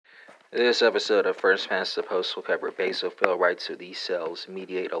This episode of First Past the Post will cover basophil, right? So these cells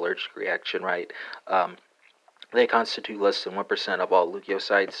mediate allergic reaction, right? They constitute less than 1% of all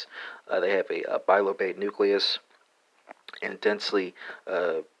leukocytes. They have a bilobate nucleus and densely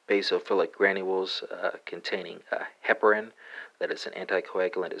basophilic granules containing heparin, that is an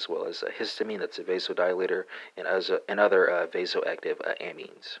anticoagulant, as well as histamine, that's a vasodilator, and other vasoactive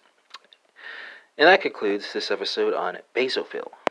amines. And that concludes this episode on basophil.